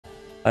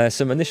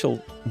Some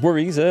initial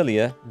worries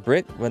earlier,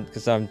 Brit,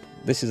 because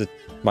this is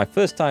my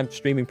first time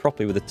streaming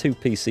properly with a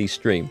 2PC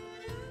stream.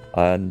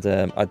 And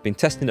I'd been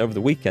testing it over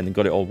the weekend and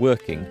got it all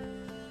working.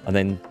 And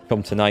then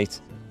come tonight,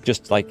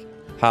 just like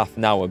half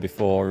an hour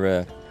before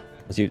I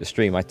was due to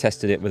stream, I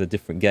tested it with a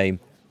different game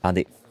and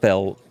it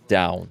fell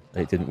down.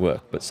 It didn't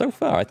work. But so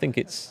far, I think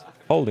it's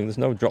holding. There's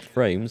no drop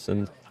frames,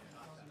 and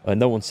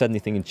no one said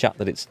anything in chat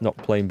that it's not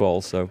playing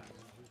ball, so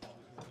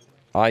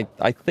I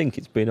think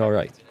it's been all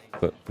right.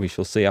 But we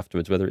shall see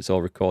afterwards whether it's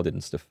all recorded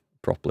and stuff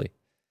properly.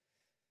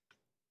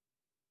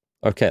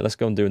 Okay, let's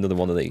go and do another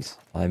one of these.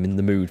 I'm in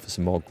the mood for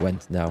some more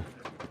Gwent now.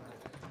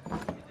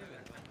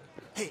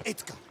 Hey,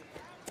 Edgar.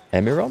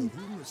 Emiron?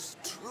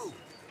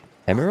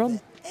 Emiron?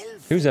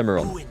 Who's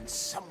Emiron?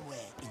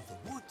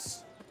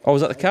 Oh,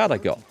 was that the card I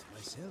got?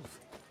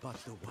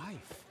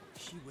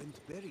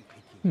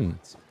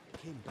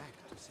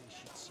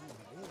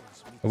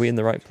 Are we in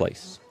the right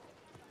place?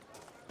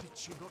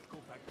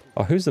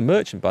 Oh, who's the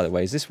merchant, by the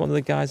way? Is this one of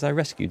the guys I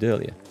rescued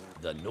earlier?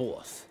 The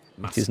North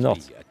must It is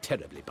not. be a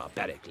terribly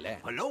barbaric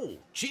land. Hello,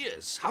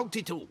 cheers,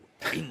 howdy do.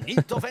 In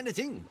need of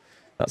anything?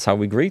 That's how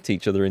we greet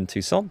each other in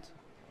Toussaint.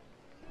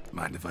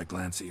 Mind if I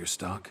glance at your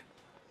stock?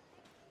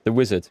 The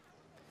wizard.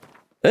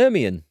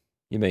 Ermion,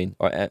 you mean?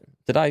 Or, am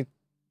I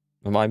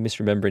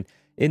misremembering?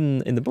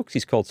 In the books,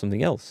 he's called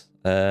something else.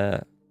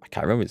 I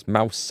can't remember. It's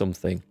Mouse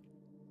something.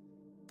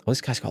 Oh,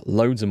 this guy's got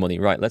loads of money.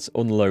 Right, let's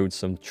unload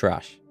some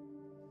trash.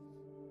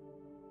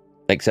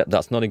 Except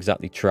that's not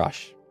exactly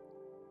trash.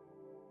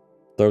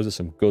 Those are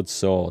some good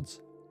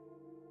swords.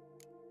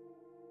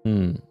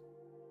 I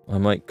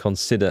might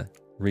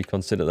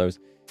reconsider those.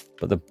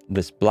 But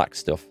this black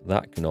stuff,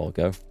 that can all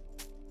go.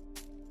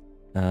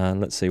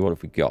 And let's see, what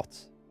have we got?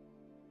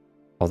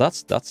 Oh,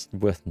 that's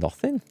worth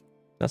nothing.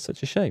 That's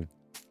such a shame.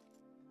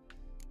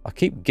 I'll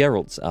keep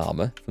Geralt's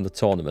armor from the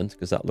tournament,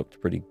 because that looked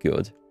pretty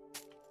good.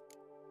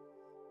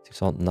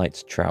 Toussaint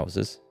Knight's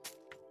trousers.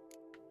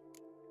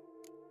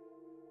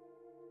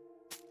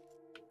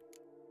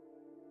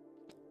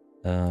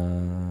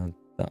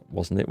 That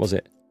wasn't it, was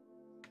it?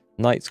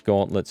 Knight's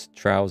gauntlets,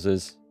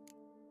 trousers.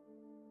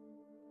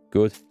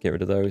 Good, get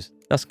rid of those.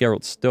 That's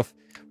Geralt's stuff.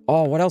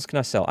 Oh, what else can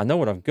I sell? I know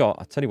what I've got.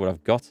 I'll tell you what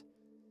I've got.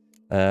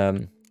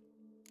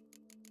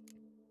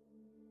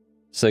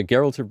 So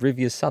Geralt of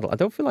Rivia's saddle. I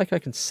don't feel like I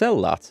can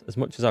sell that as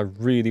much as I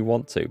really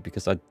want to,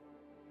 because I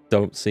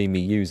don't see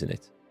me using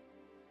it.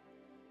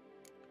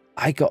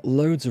 I got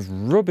loads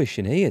of rubbish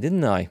in here,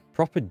 didn't I?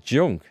 Proper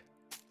junk.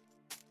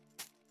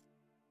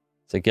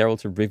 So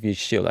Geralt of Rivia's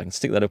shield. I can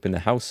stick that up in the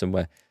house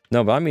somewhere.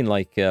 No, but I mean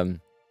like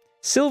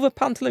silver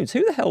pantaloons.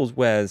 Who the hell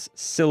wears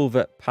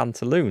silver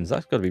pantaloons?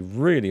 That's got to be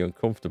really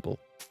uncomfortable.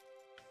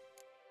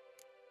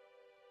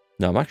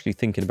 No, I'm actually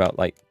thinking about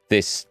like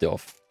this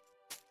stuff.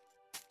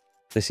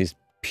 This is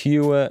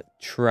pure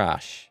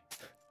trash.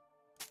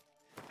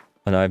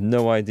 And I have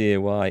no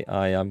idea why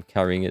I am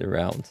carrying it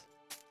around.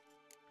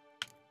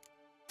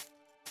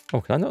 Oh,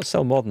 can I not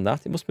sell more than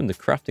that? It must have been the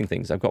crafting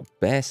things. I've got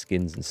bear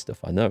skins and stuff,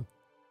 I know.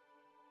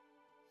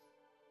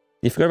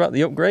 You forgot about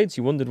the upgrades?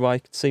 You wondered why I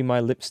could see my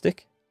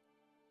lipstick?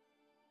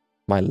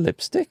 My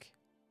lipstick?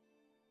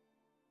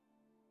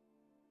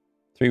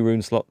 3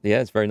 rune slot. Yeah,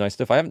 it's very nice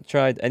stuff. I haven't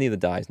tried any of the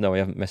dyes. No, I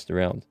haven't messed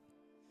around.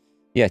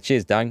 Yeah,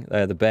 cheers, Dang.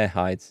 The bear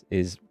hides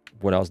is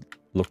what I was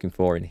looking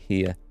for in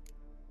here.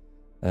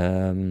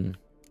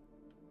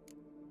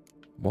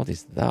 What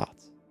is that?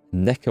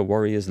 Necker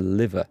Warrior's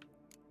liver.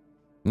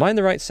 Am I in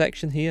the right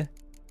section here?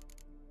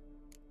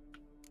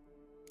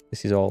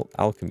 This is all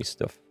alchemy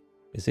stuff.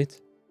 Is it?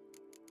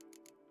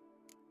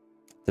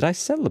 Did I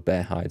sell the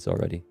bear hides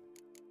already?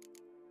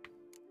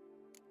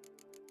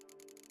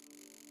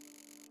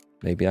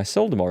 Maybe I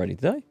sold them already,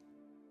 did I?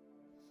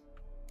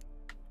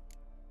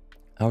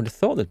 I would have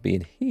thought they'd be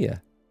in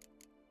here.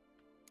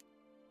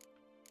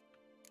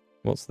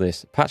 What's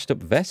this? Patched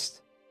up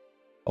vest?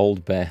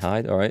 Old bear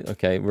hide. Alright,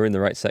 okay, we're in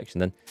the right section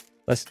then.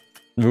 Let's...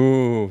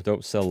 Ooh,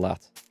 don't sell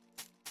that.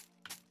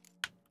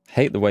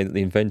 Hate the way that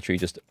the inventory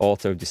just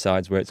auto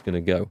decides where it's going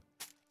to go.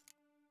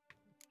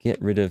 Get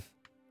rid of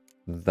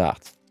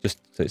that. Just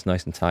so it's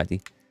nice and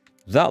tidy.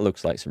 That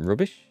looks like some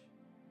rubbish.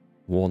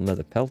 Worn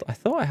leather pelt. I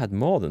thought I had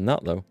more than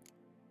that though.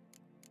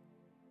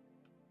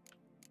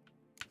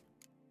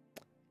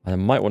 I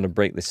might want to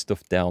break this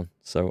stuff down.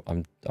 So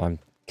I'm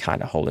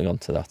kind of holding on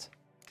to that.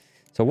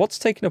 So what's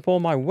taking up all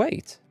my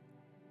weight?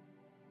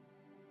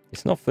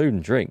 It's not food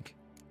and drink.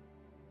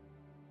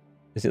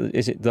 Is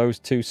it those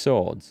 2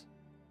 swords?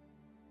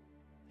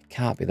 It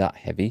can't be that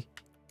heavy.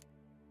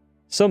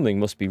 Something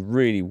must be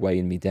really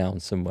weighing me down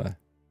somewhere.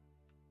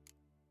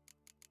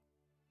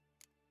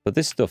 But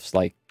this stuff's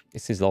like,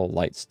 this is all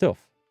light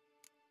stuff.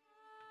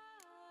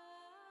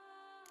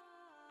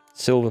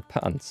 Silver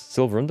pants.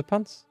 Silver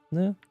underpants?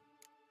 No.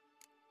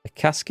 A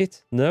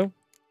casket? No.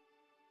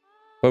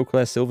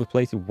 Beauclair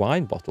silver-plated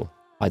wine bottle?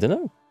 I don't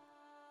know.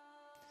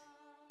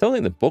 Don't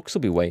think the books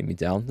will be weighing me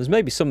down. There's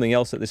maybe something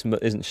else that this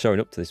isn't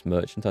showing up to this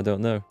merchant. I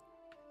don't know.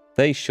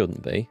 They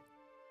shouldn't be.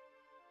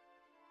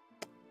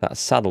 That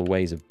saddle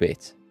weighs a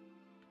bit.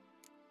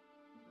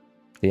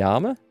 The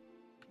armor?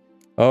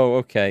 Oh,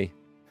 okay.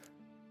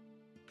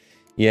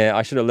 Yeah,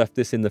 I should have left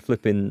this in the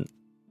flipping...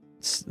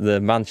 the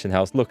mansion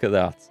house. Look at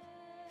that.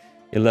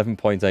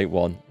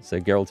 11.81. So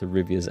Geralt of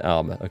Rivia's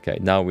armor. Okay,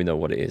 now we know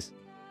what it is.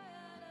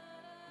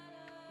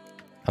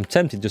 I'm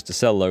tempted just to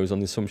sell those on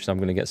the assumption I'm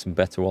going to get some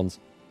better ones.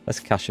 Let's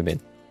cash them in.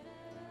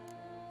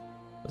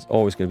 There's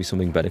always going to be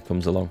something better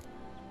comes along.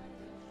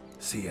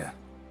 See ya.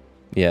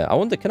 Yeah, I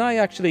wonder, can I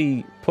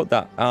actually put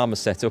that armor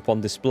set up on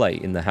display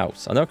in the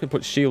house? I know I can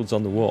put shields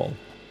on the wall.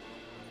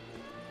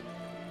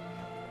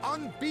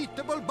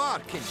 Unbeatable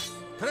bargains.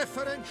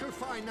 Preferential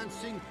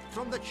financing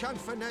from the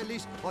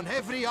Chanfanellis on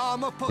every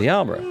armor put. The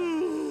armor.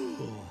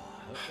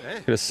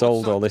 Could have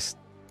sold all this,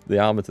 the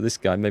armor to this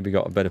guy, maybe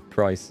got a better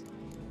price.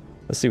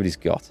 Let's see what he's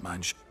got.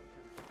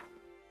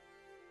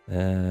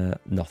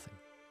 Nothing.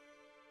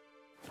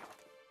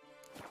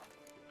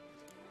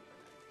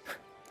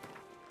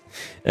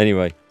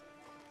 Anyway,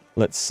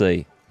 let's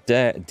see.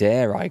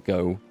 Dare I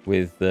go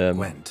with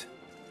Gwent.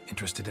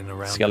 Interested in a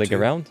round Skellig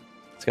around?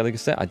 Skellig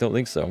set? I don't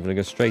think so. I'm going to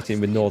go straight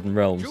in with Northern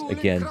Realms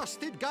again.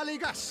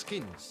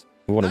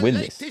 We want to win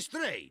this.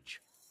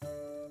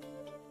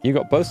 You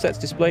got both sets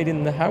displayed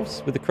in the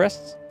house with the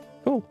crests?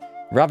 Cool.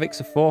 Ravik's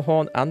a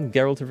Forehorn and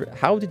Geralt of...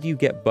 How did you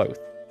get both?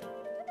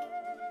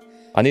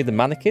 I need the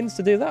mannequins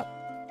to do that.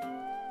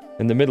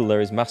 In the middle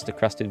there is Master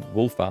Crafted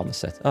Wolf Armor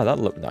set. Oh, that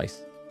looked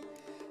nice.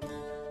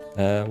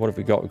 What have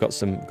we got? We've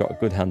got a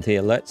good hand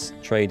here. Let's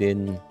trade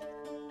in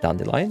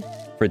Dandelion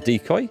for a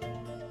decoy.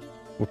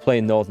 We're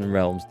playing Northern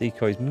Realms.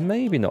 Decoy's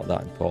maybe not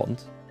that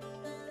important.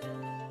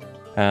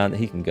 And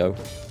he can go.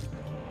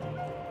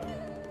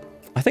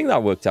 I think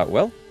that worked out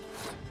well.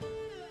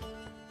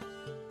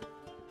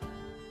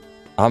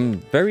 I'm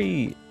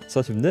very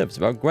sort of nervous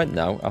about Gwent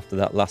now after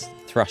that last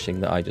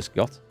thrashing that I just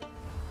got.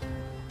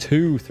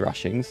 2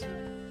 thrashings.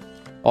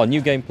 Oh,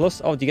 New Game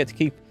Plus. Oh, do you get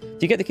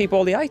to keep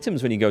all the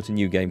items when you go to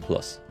New Game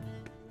Plus?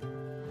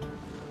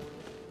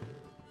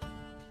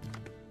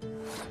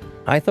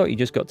 I thought you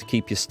just got to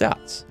keep your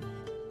stats.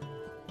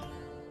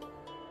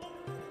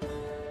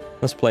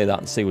 Let's play that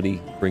and see what he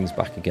brings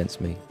back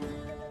against me.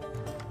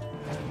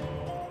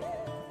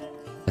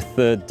 A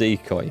 3rd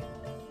decoy.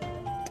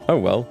 Oh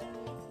well.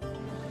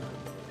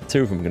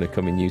 2 of them are going to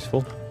come in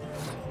useful.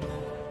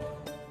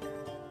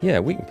 Yeah,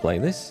 we can play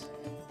this.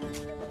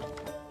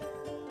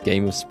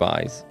 Game of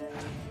Spies.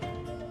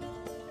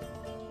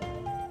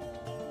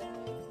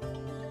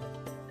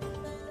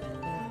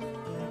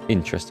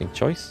 Interesting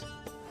choice.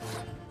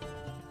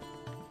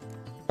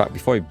 In fact,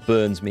 before he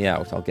burns me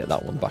out, I'll get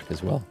that one back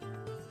as well.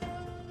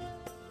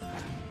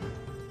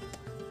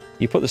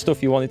 You put the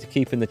stuff you wanted to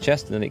keep in the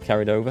chest and then it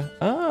carried over?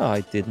 Ah,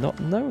 I did not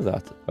know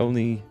that.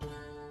 Only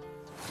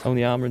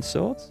armor and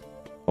swords?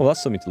 Oh,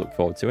 that's something to look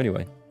forward to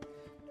anyway.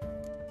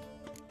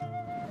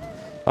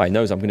 Oh, he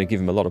knows I'm going to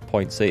give him a lot of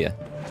points here.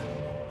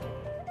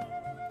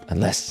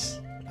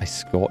 Unless I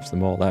scorch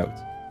them all out.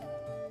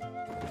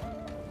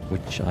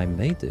 Which I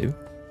may do.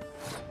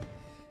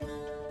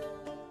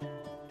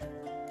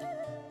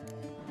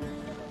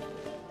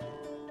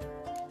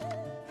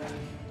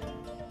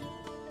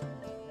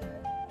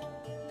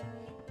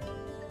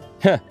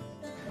 Heh.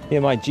 Yeah,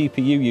 my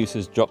GPU use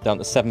has dropped down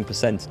to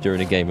 7%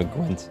 during a game of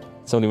Gwent.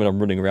 It's only when I'm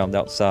running around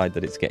outside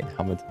that it's getting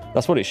hammered.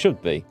 That's what it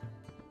should be.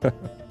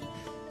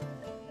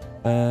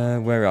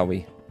 Where are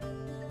we?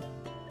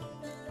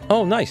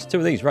 Oh, nice. 2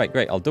 of these. Right,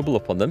 great. I'll double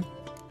up on them.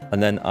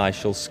 And then I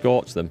shall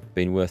scorch them,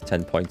 being worth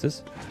 10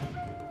 pointers.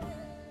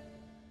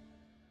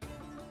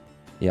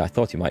 Yeah, I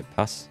thought he might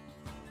pass.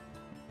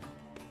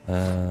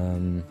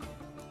 Well,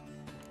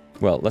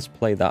 let's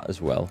play that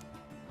as well.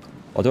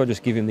 Or do I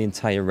just give him the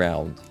entire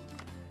round?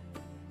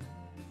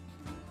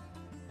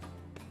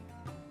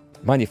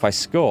 Mind if I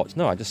scorch?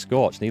 No, I just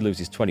scorch and he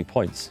loses 20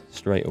 points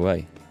straight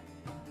away.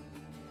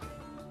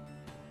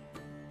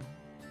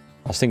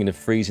 I was thinking of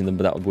freezing them,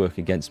 but that would work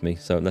against me.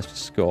 So let's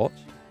just scorch.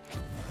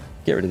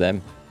 Get rid of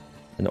them.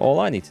 And all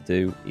I need to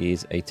do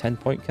is a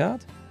 10-point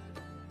card.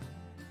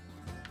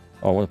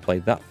 Oh, I want to play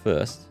that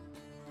first.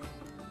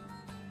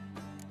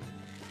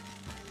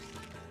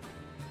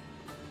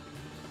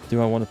 Do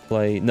I want to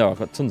play... No, I've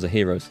got tons of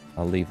heroes.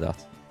 I'll leave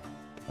that.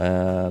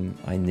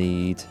 I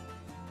need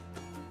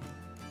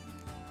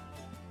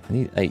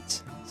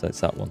 8. So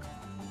it's that one.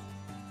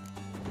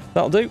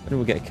 That'll do. And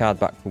we'll get a card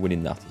back for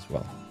winning that as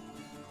well.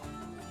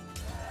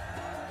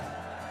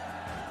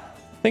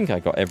 I think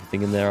I got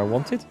everything in there I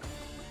wanted.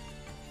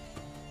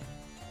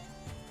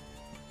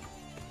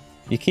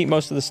 You keep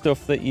most of the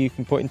stuff that you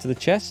can put into the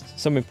chest.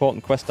 Some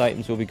important quest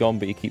items will be gone,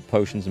 but you keep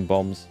potions and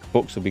bombs.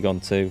 Books will be gone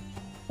too.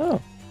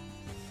 Oh.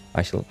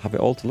 I shall have it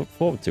all to look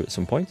forward to at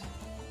some point.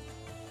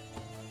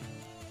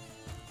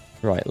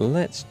 Right,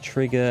 let's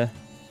trigger...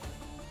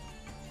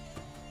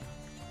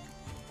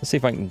 Let's see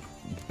if I can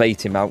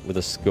bait him out with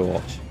a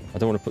Scorch. I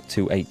don't want to put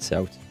 2 8s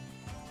out.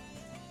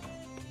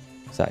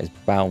 Because that is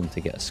bound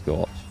to get a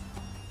Scorch.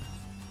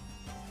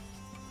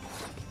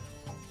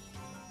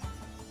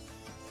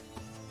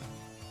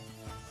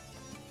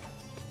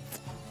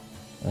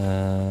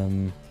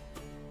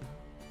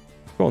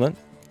 Go on then.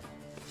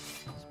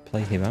 Let's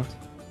play him out.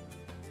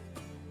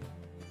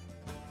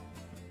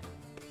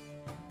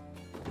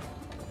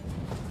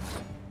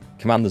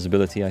 commander's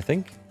ability, I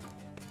think.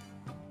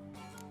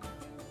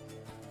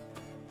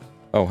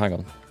 Oh, hang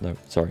on. No,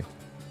 sorry.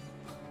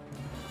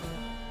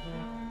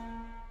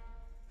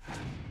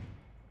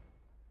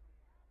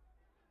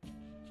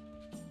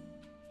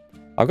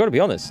 I've got to be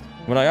honest,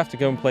 when I have to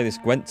go and play this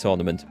Gwent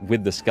tournament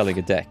with the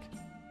Skellige deck,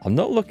 I'm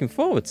not looking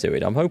forward to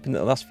it. I'm hoping that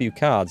the last few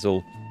cards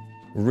will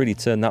really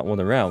turn that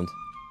one around.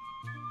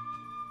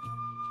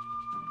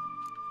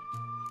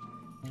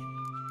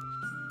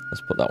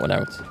 Let's put that one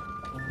out.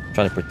 I'm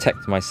trying to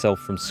protect myself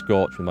from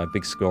Scorch with my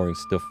big scoring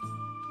stuff.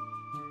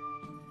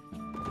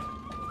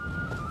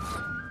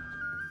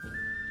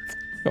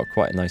 Got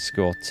quite a nice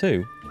score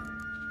too.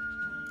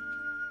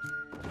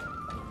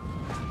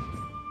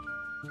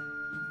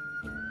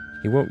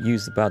 He won't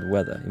use the bad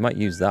weather. He might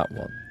use that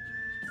one.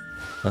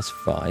 That's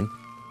fine.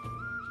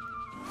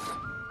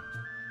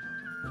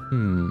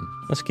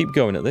 Let's keep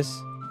going at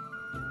this.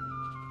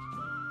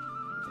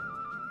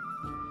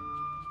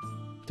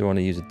 Do I want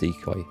to use a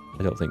decoy?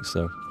 I don't think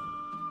so.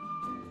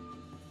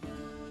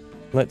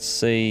 Let's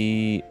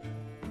see.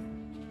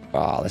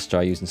 Let's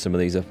try using some of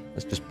these up.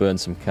 Let's just burn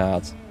some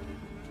cards.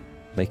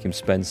 Make him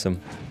spend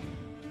some.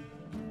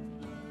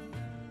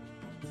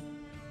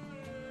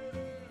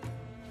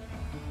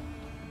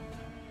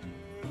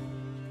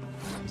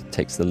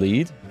 Takes the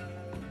lead.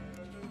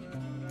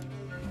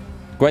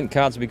 Gwent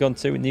cards will be gone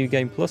too in New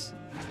Game Plus.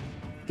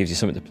 Gives you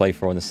something to play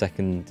for on the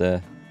second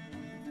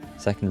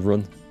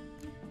run.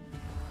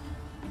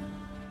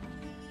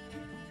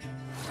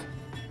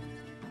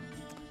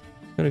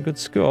 Got a good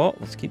score.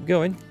 Let's keep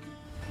going.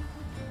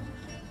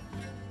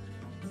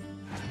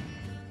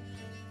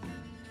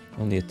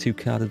 Only a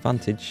 2-card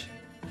advantage.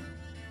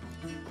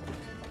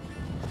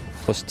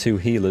 Plus 2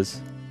 healers.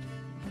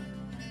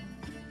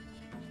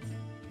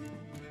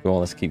 Go on,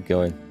 let's keep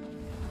going.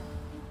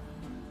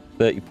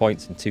 30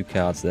 points and 2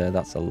 cards there.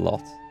 That's a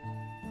lot.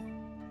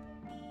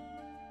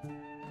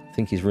 I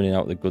think he's running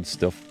out of the good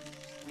stuff.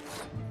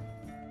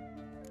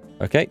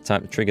 Okay,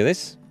 time to trigger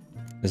this.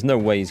 There's no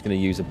way he's going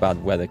to use a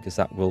bad weather because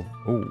that will...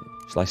 Ooh,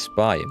 shall I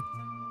spy him?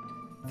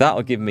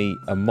 That'll give me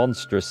a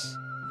monstrous...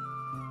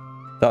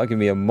 That'll give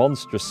me a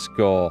monstrous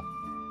score.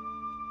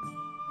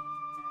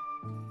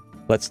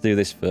 Let's do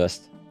this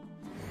first.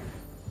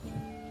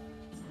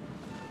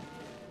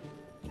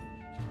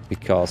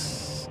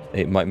 Because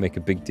it might make a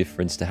big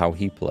difference to how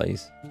he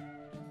plays.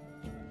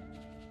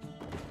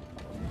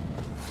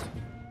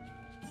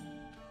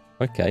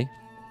 Okay.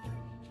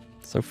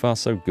 So far,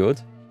 so good.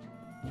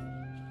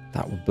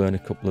 That will burn a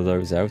couple of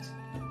those out.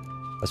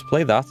 Let's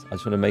play that. I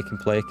just want to make him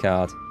play a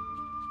card.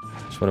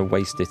 I just want to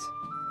waste it.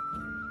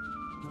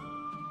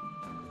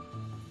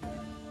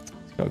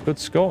 He's got a good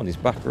score on his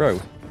back row.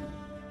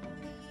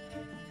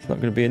 It's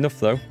not going to be enough,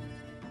 though.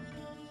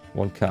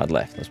 1 card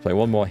left. Let's play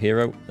one more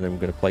hero, and then we're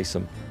going to play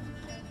some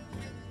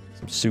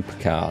super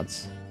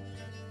cards.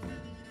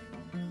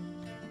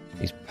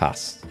 He's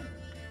passed.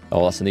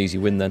 Oh, that's an easy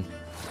win then.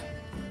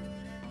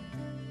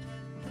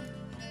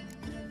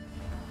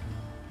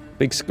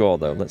 Big score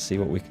though. Let's see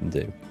what we can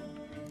do.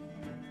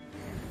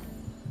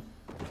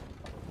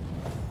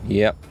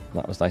 Yep,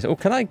 that was nice. Oh,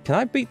 can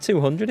I beat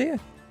 200 here?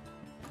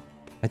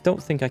 I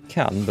don't think I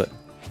can, but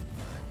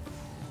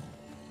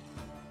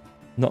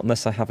not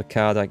unless I have a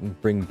card I can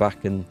bring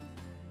back and...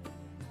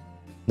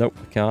 Nope,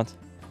 I can't.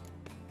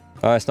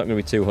 Oh, it's not going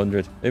to be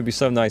 200. It would be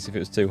so nice if it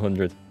was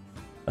 200.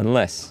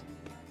 Unless...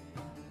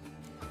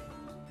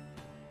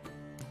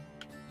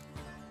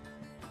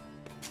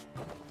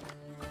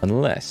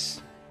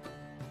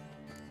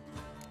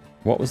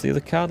 What was the other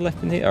card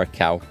left in here? Oh, a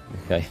cow.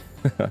 Okay.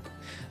 I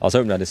was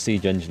hoping I had a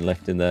siege engine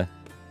left in there.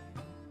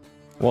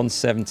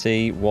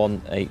 170,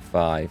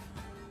 185.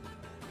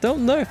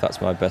 Don't know if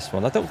that's my best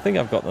one. I don't think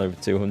I've gotten over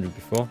 200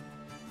 before.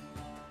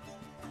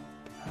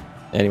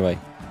 Anyway,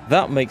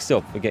 that makes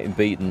up for getting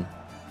beaten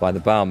by the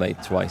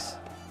barmaid twice.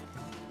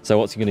 So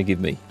what's he going to give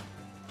me?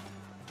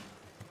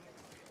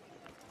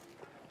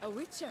 A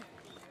witcher.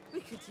 We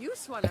could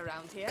use one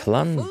around here.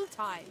 Clan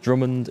Full-time.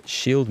 Drummond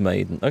Shield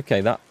Maiden.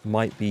 Okay, that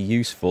might be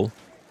useful.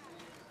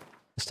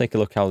 Let's take a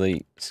look how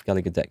the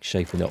Skellige deck's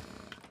shaping up.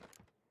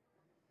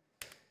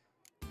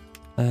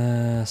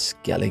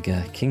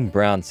 Skellige. King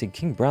Bran. See,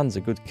 King Bran's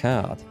a good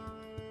card.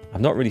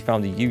 I've not really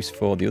found a use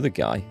for the other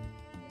guy.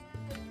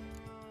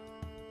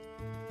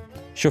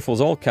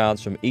 Shuffles all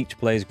cards from each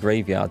player's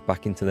graveyard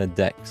back into their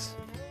decks.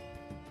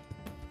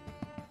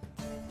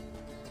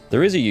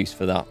 There is a use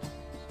for that.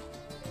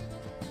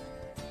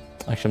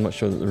 Actually, I'm not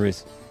sure that there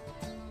is.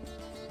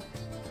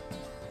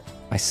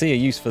 I see a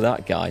use for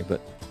that guy,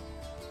 but...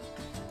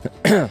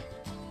 there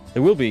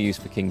will be a use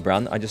for King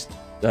Bran. I just...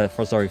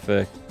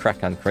 for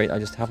Kraken Crate. I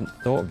just haven't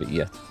thought of it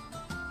yet.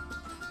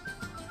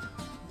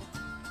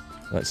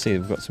 Let's see,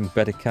 we've got some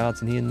better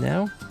cards in here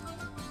now.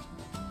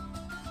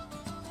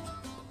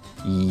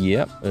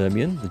 Yep,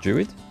 Ermion, the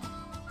Druid.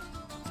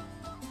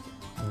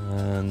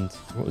 And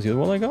what was the other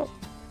one I got?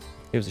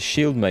 It was a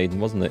Shield Maiden,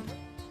 wasn't it?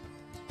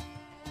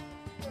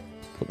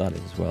 Put that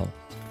in as well.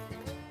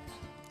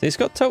 It's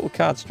got total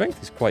card strength,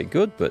 it's quite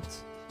good, but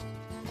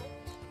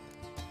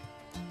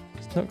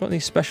it's Not got any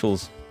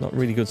specials. Not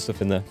really good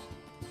stuff in there.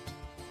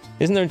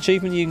 Isn't there an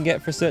achievement you can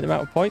get for a certain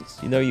amount of points?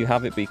 You know you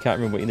have it, but you can't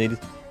remember what you needed.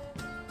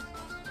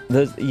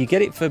 You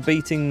get it for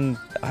beating...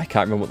 I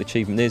can't remember what the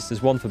achievement is.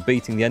 There's one for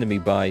beating the enemy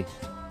by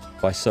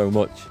so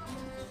much.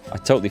 I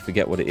totally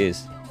forget what it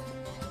is.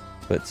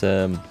 But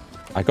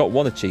I got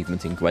one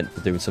achievement in Gwent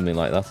for doing something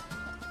like that.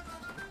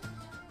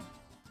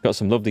 Got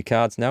some lovely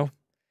cards now.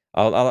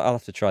 I'll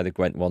have to try the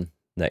Gwent one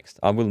next.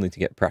 I will need to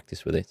get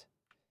practice with it.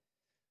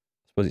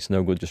 I suppose it's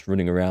no good just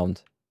running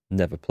around,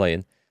 never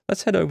playing.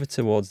 Let's head over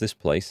towards this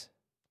place.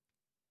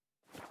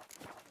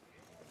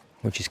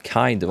 Which is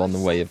kind of on the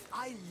way of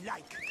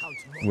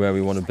where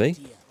we want to be.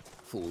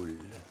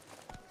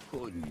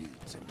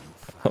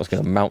 I was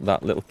going to mount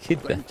that little kid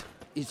there.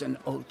 Is an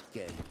old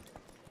game.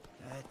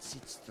 That's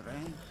its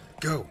strength.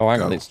 Go. Oh,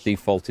 hang on, it's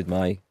defaulted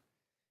my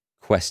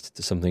quest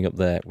to something up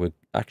there. We're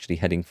actually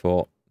heading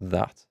for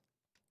that.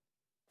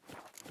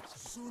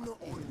 Sooner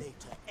or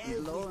later,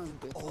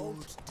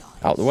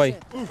 Out the way.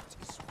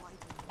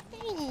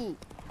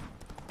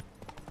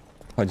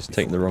 I just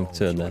taken the wrong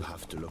turn there.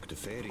 Have to look to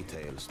fairy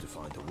tales to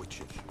find a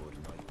witch's good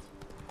night.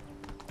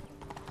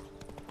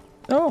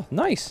 Oh,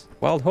 nice.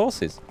 Wild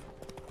horses.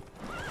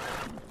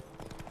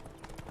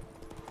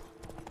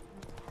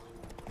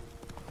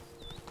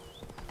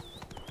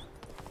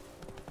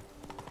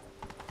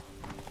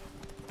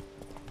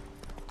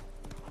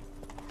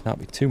 Can't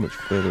be too much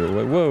further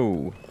away.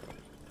 Whoa.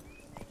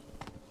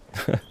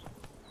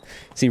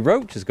 See,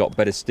 Roach has got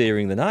better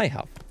steering than I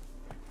have.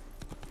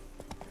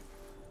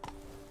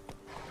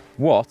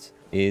 What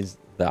is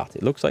that?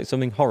 It looks like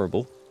something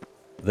horrible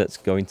that's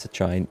going to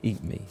try and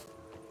eat me.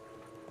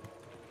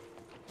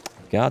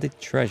 Guarded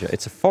treasure.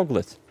 It's a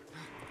foglet.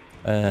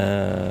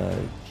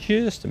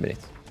 Just a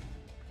minute.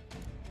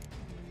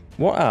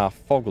 What are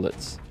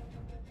foglets?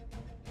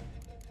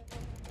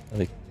 Are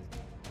they...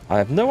 I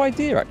have no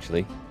idea,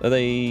 actually. Are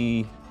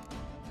they...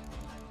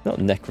 not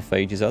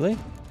necrophages, are they?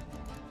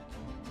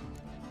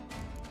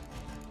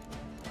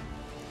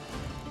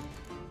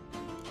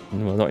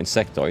 Well, not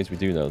insectoids, we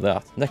do know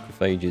that.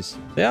 Necrophages.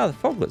 They are the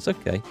foglets,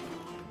 okay.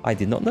 I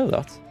did not know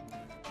that.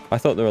 I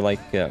thought they were like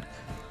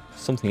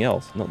something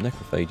else, not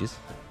necrophages.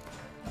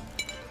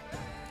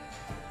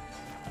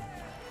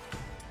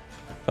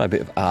 Try a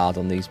bit of ard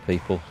on these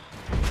people.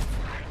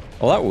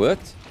 Oh, that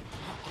worked.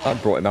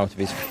 That brought him out of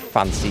his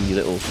fancy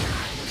little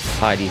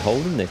hidey hole,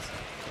 didn't it?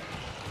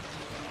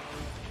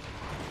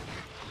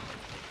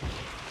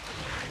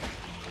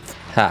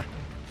 Ha!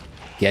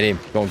 Get him.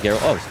 Go on, Geralt.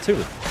 Oh, there's two of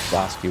them.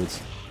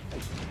 Bastards.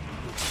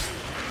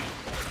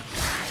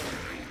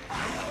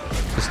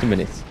 Just a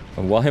minute.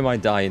 And why am I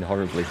dying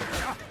horribly?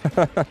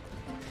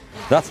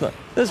 That's not...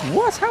 There's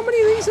what? How many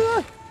of these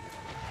are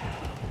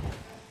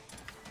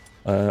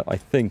there? I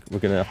think we're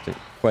going to have to...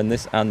 When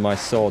this and my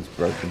sword's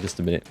broken, just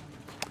a minute.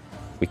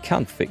 We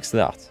can fix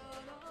that.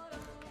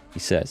 He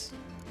says.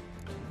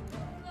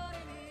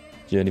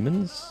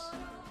 Journeymans.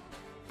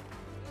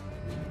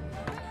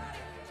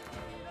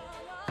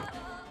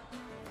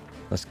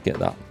 Let's get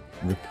that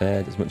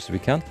repaired as much as we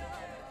can.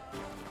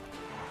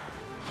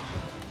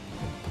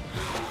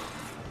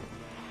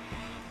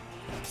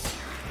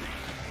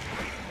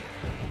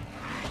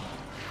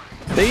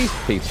 These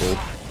people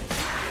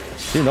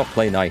do not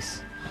play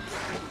nice.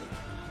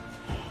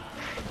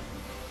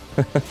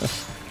 I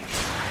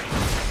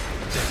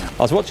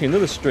was watching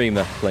another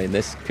streamer playing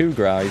this.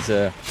 Cougar is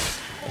an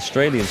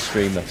Australian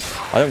streamer.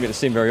 I don't get to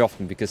see him very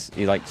often because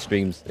he like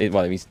streams.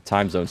 Well, his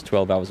time zone's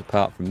 12 hours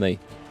apart from me.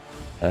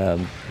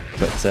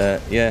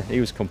 Yeah, he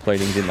was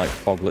complaining he didn't like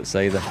foglets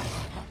either.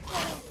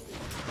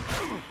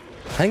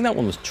 I think that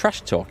one was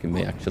trash talking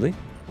me actually.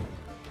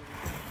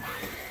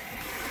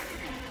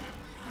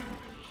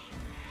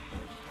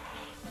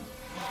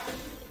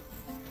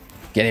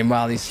 Get him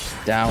while he's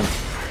down.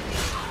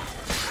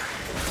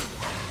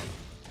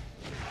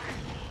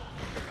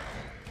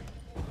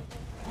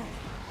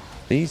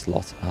 These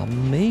lots are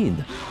mean.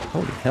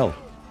 Holy hell.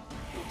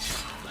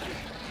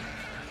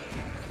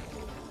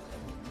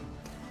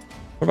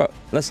 What about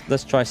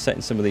let's try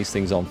setting some of these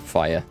things on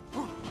fire.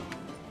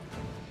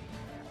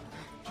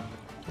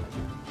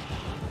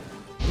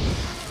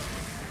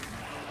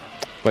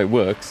 Well, it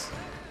works.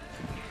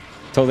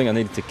 Told thing I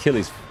needed to kill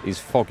his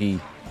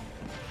foggy.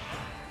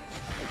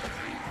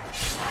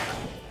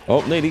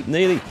 Oh,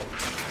 nearly.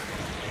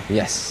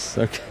 Yes,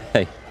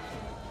 okay.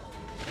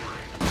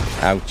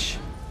 Ouch.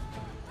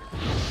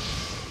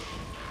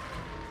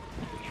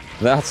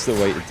 That's the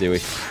way to do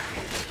it.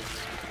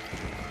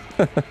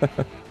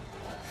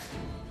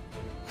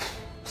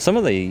 Some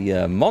of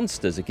the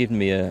monsters are giving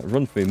me a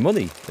run for my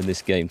money in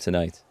this game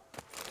tonight.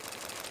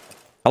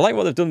 I like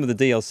what they've done with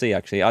the DLC,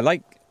 actually. I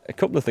like a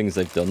couple of things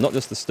they've done, not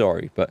just the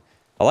story, but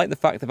I like the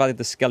fact they've added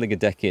the Skellige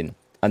deck in,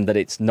 and that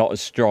it's not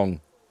as strong,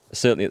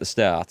 certainly at the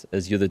start,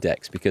 as the other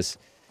decks, because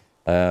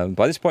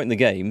by this point in the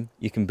game,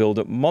 you can build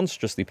up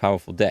monstrously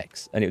powerful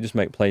decks, and it would just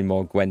make playing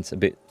more Gwent a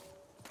bit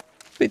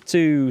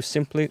too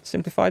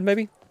simplified,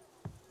 maybe?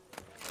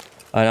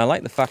 And I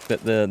like the fact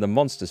that the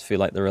monsters feel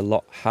like they're a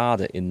lot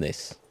harder in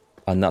this.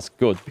 And that's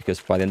good, because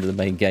by the end of the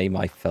main game,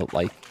 I felt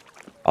like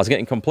I was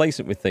getting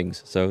complacent with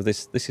things. So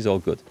this is all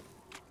good.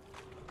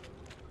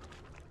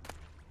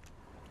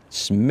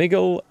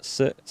 Smeagol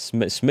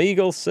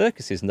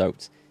Circus's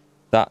notes.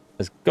 That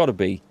has got to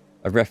be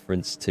a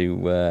reference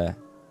to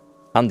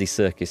Andy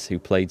Serkis, who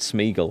played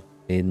Smeagol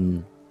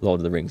in Lord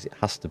of the Rings. It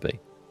has to be.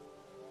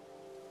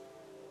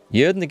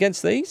 Yerden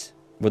against these?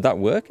 Would that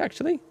work,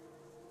 actually?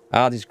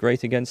 Ard is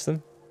great against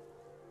them.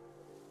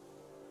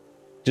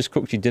 Just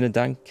cooked your dinner,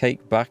 Dan.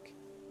 Cake back.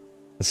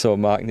 I saw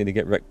Mark nearly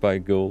get wrecked by a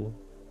ghoul.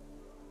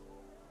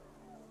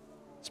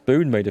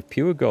 Spoon made of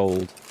pure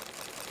gold.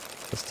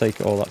 Let's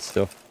take all that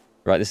stuff.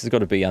 Right, this has got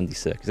to be Andy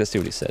Serkis. Let's see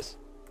what it says.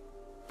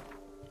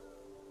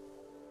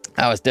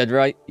 I was dead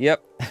right.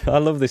 Yep. I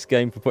love this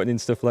game for putting in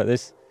stuff like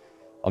this.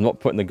 I'm not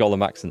putting the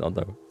Gollum accent on,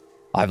 though.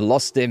 I've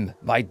lost him.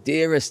 My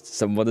dearest.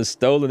 Someone has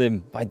stolen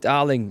him. My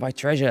darling. My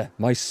treasure.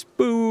 My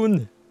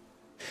spoon.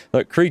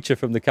 That creature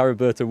from the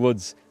Caraberta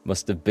Woods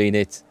must have been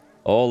it.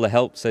 All the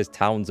help says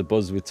town's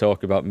abuzz with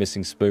talk about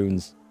missing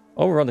spoons.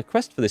 Oh, we're on a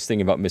quest for this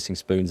thing about missing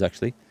spoons,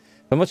 actually.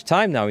 For much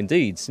time now,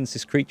 indeed, since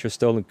this creature has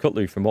stolen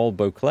cutlery from old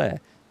Beauclair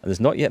and has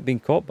not yet been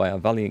caught by our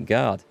valiant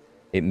guard.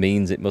 It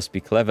means it must be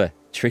clever,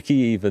 tricky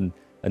even,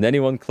 and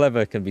anyone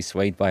clever can be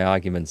swayed by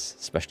arguments,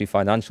 especially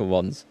financial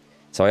ones.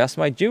 So I asked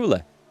my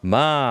jeweller,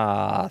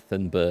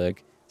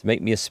 Marthenberg, to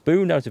make me a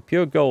spoon out of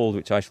pure gold,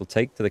 which I shall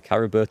take to the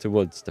Caraberta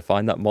Woods to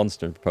find that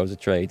monster and propose a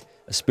trade.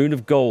 A spoon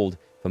of gold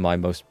for my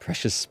most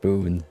precious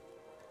spoon.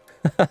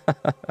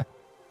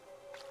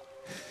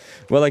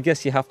 Well, I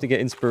guess you have to get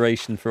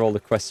inspiration for all the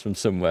quests from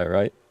somewhere,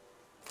 right?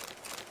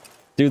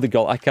 Do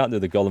the I can't do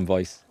the Gollum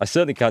voice. I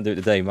certainly can't do it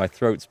today. My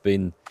throat's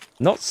been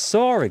not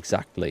sore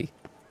exactly,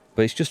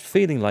 but it's just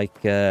feeling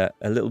like a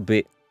little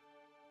bit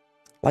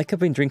like I've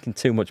been drinking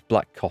too much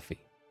black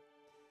coffee.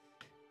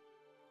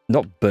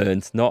 Not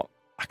burnt, not...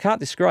 I can't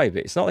describe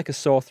it. It's not like a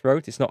sore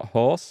throat. It's not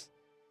hoarse.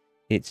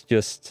 It's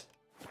just...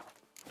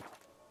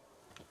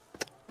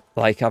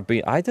 like I've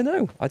been... I don't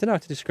know. I don't know how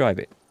to describe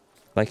it.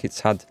 Like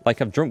it's had...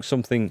 like I've drunk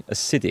something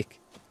acidic,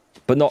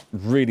 but not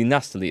really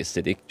nastily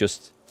acidic.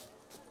 Just...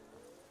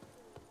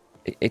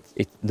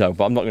 No,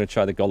 but I'm not going to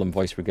try the Gollum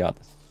voice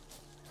regardless.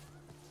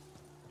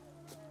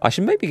 I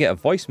should maybe get a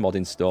voice mod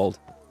installed.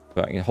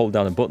 Where I can hold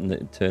down a button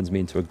that it turns me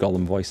into a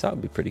Gollum voice. That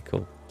would be pretty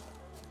cool.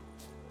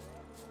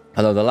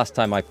 Although the last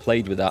time I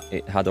played with that,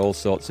 it had all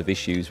sorts of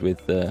issues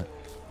with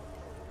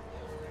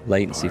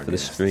latency for the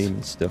stream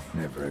and stuff.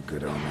 Never a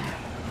good omen.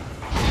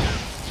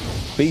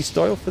 Beast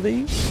oil for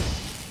these?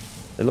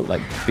 They look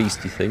like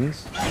beastie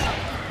things.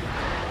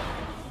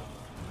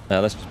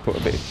 Let's just put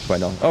a bit of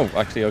Quen on. Oh,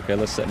 actually, okay,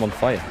 let's set them on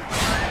fire.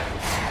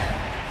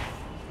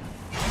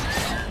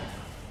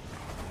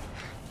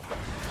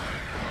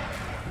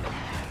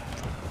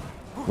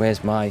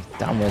 Where's my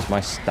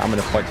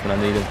stamina points when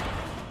I need them?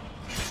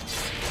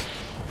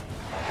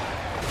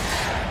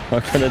 I'm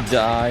gonna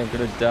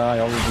die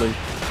horribly.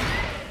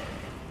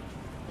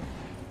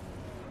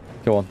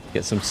 Go on,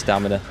 get some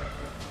stamina.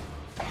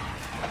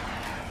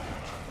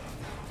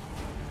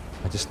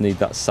 I just need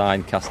that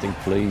sign casting,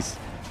 please.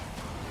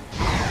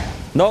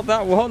 Not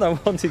that one, I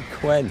wanted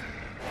Quen.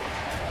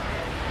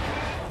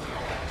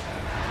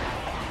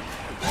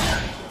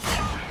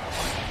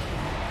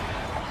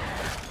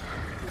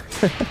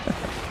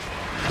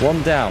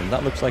 One down,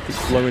 that looks like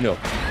it's blowing up.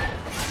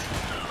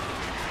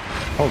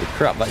 Holy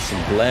crap, that's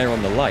some glare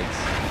on the lights.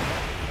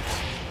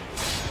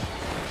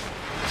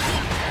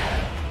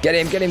 Get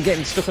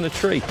him, stuck on a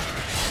tree.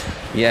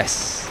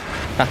 Yes.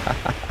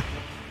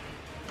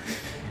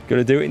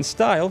 Gotta do it in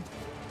style.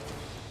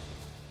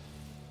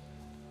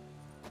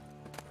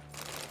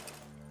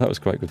 That was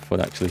quite good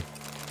fun, actually.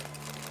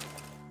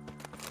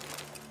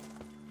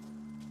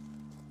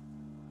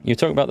 You were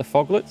talking about the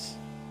foglets?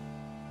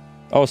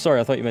 Oh, sorry,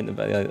 I thought you meant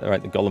the,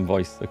 right, the Gollum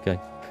voice. Okay.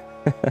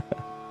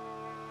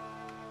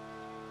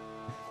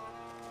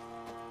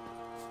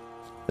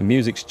 The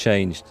music's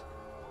changed.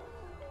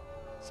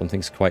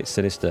 Something's quite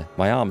sinister.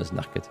 My arm is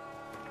knackered.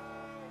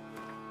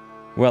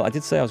 Well, I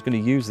did say I was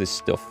going to use this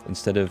stuff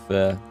instead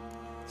of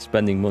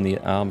spending money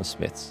at armor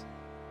smiths.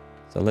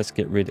 So let's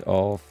get rid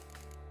of...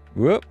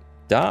 Whoop!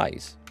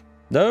 Dies.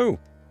 No!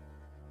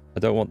 I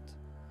don't want...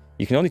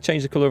 You can only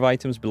change the colour of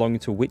items belonging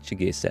to Witcher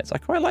gear sets. I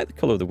quite like the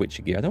colour of the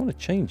Witcher gear. I don't want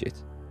to change it.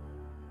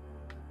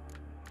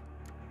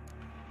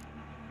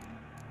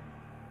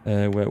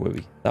 Where were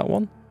we? That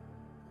one?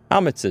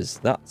 Amateurs.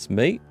 That's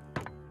me.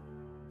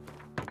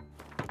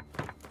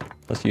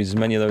 Let's use as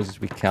many of those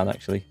as we can,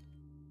 actually.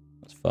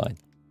 That's fine.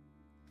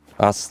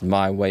 That's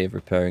my way of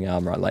repairing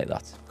armour. I like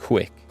that.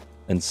 Quick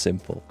and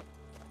simple.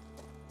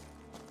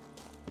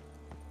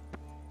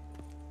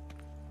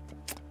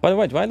 By the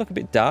way, do I look a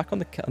bit dark on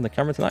the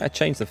camera tonight? I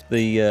changed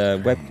the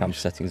webcam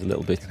settings a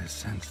little bit. I get a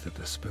sense that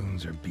the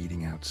spoons are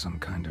beating out some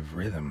kind of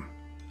rhythm.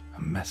 A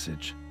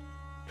message.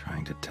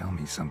 Trying to tell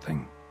me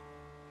something.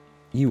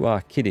 You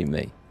are kidding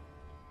me.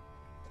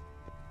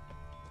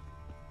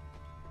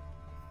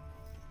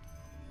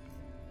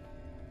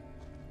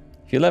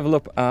 If you level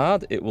up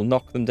Ard, it will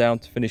knock them down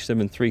to finish them,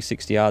 and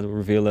 360 Ard will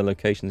reveal their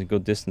locations and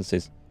good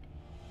distances.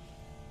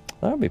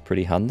 That would be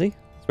pretty handy.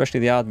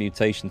 Especially the hard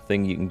mutation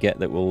thing you can get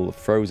that will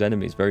froze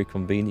enemies. Very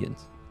convenient.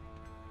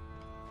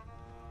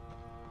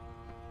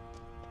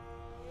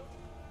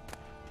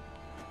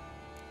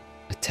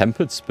 A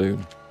tempered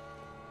spoon.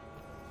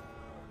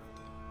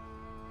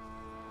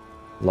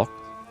 Locked.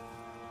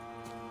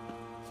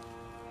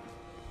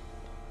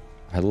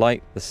 I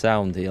like the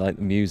sound here. I like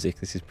the music.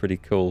 This is pretty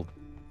cool.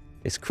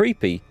 It's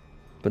creepy,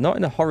 but not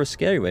in a horror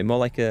scary way. More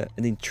like an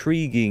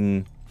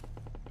intriguing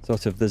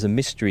sort of there's a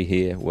mystery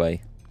here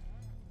way.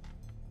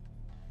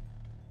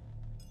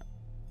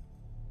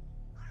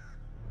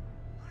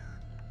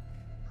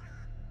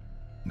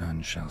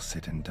 None shall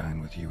sit and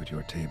dine with you at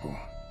your table.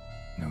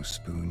 No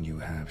spoon you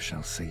have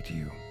shall say to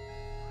you,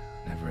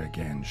 never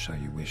again shall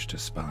you wish to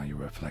spy your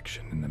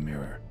reflection in the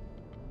mirror.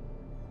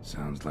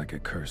 Sounds like a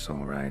curse,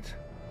 all right.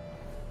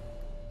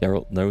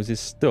 Geralt knows his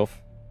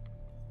stuff.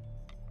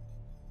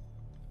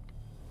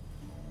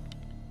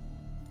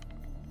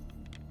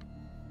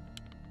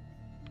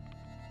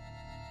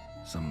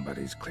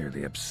 Somebody's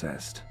clearly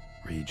obsessed.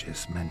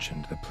 Regis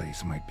mentioned the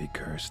place might be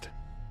cursed.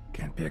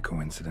 Can't be a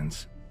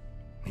coincidence.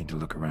 Need to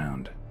look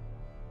around.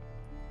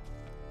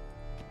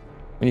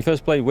 When you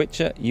first played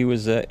Witcher, you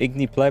was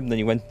Igni pleb, and then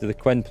you went to the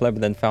Quen pleb,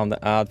 and then found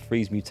the Ard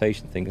freeze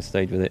mutation thing and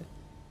stayed with it.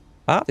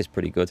 Ard is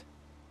pretty good.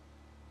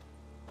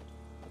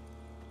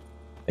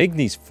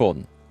 Igni's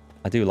fun.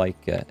 I do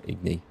like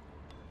Igni.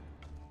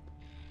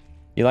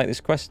 You like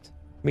this quest,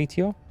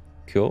 Meteor?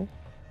 Cool.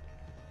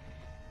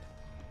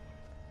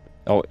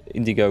 Oh,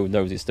 Indigo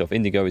knows his stuff.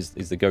 Indigo is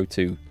the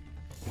go-to.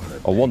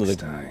 Or one of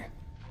the...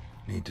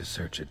 Need to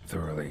search it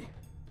thoroughly.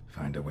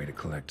 Find a way to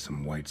collect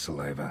some white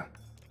saliva.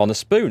 On a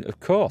spoon, of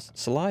course.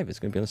 Saliva is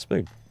going to be on a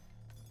spoon.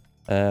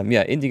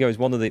 Yeah, Indigo is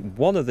one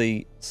of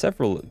the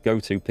several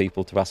go-to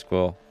people to ask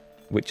for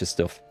Witcher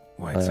stuff.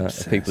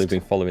 People who've been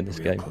following this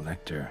game.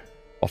 Collector.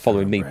 Or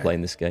following me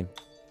playing this game.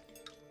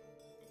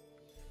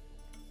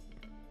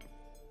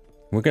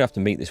 We're going to have to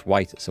meet this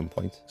White at some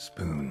point.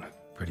 Spoon.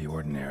 Pretty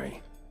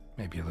ordinary.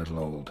 Maybe a little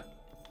old.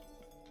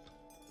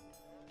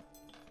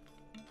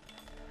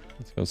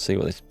 Let's go see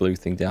what this blue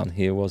thing down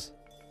here was.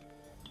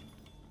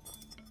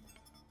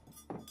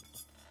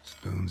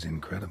 Spoon's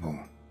incredible.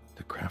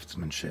 The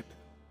craftsmanship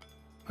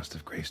must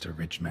have graced a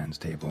rich man's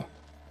table.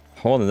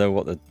 I want to know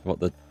what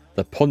the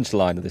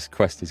punchline of this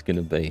quest is going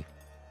to be.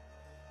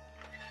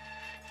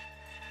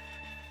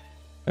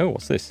 Oh,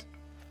 what's this?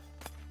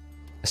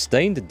 A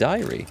stained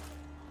diary.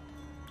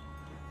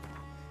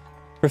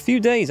 For a few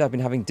days I've been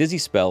having dizzy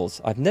spells.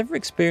 I've never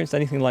experienced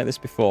anything like this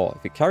before.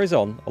 If it carries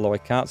on, although I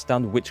can't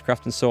stand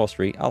witchcraft and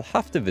sorcery, I'll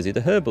have to visit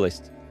a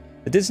herbalist.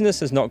 The dizziness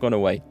has not gone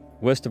away.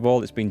 Worst of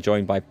all, it's been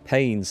joined by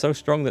pain, so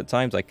strong that at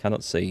times I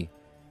cannot see.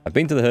 I've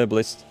been to the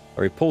herbalist.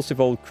 A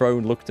repulsive old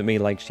crone looked at me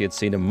like she had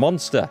seen a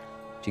monster.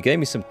 She gave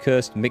me some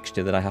cursed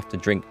mixture that I have to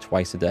drink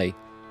twice a day.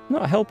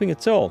 Not helping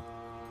at all.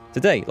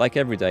 Today, like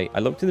every day, I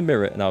looked in the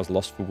mirror and I was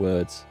lost for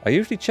words. I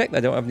usually check that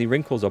I don't have any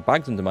wrinkles or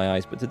bags under my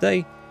eyes, but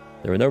today,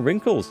 there are no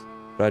wrinkles.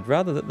 But I'd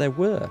rather that there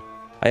were.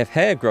 I have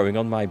hair growing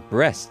on my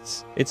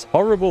breasts. It's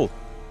horrible.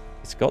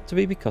 It's got to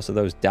be because of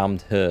those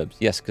damned herbs.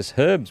 Yes, because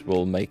herbs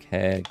will make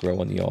hair grow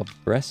on your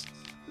breasts.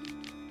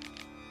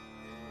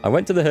 I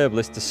went to the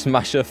herbalist to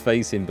smash her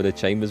face in, but her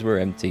chambers were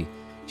empty.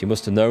 She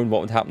must have known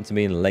what would happen to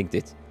me and legged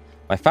it.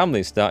 My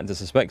family is starting to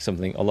suspect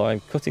something, although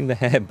I'm cutting the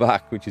hair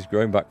back, which is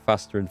growing back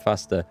faster and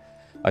faster.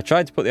 I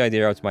tried to put the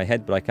idea out of my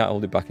head, but I can't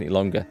hold it back any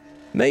longer.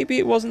 Maybe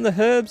it wasn't the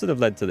herbs that have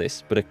led to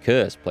this, but a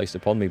curse placed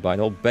upon me by an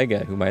old beggar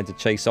whom I had to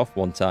chase off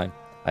one time.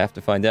 I have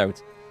to find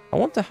out. I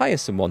want to hire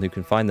someone who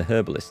can find the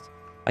herbalist.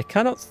 I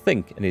cannot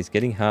think, and it's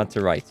getting hard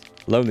to write.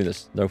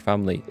 Loneliness, no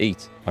family,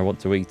 eat. I want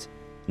to eat.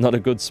 Not a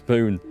good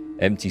spoon.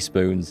 Empty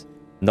spoons.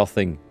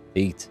 Nothing.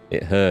 Eat.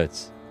 It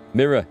hurts.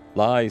 Mirror.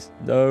 Lies.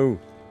 No.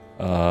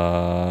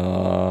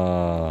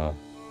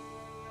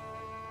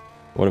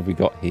 What have we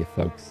got here,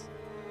 folks?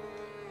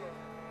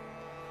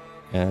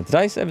 Did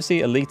I ever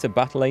see Alita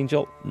Battle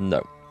Angel?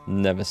 No.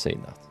 Never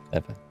seen that.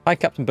 Ever. Hi,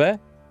 Captain Bear.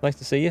 Nice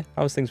to see you.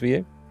 How's things with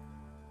you?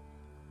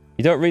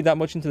 You don't read that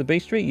much into the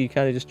bestiary? You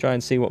kind of just try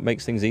and see what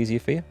makes things easier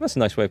for you? That's a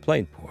nice way of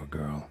playing. Poor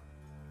girl.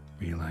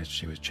 Realized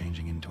she was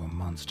changing into a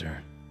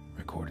monster.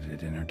 Recorded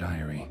it in her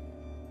diary.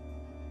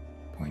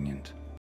 Poignant.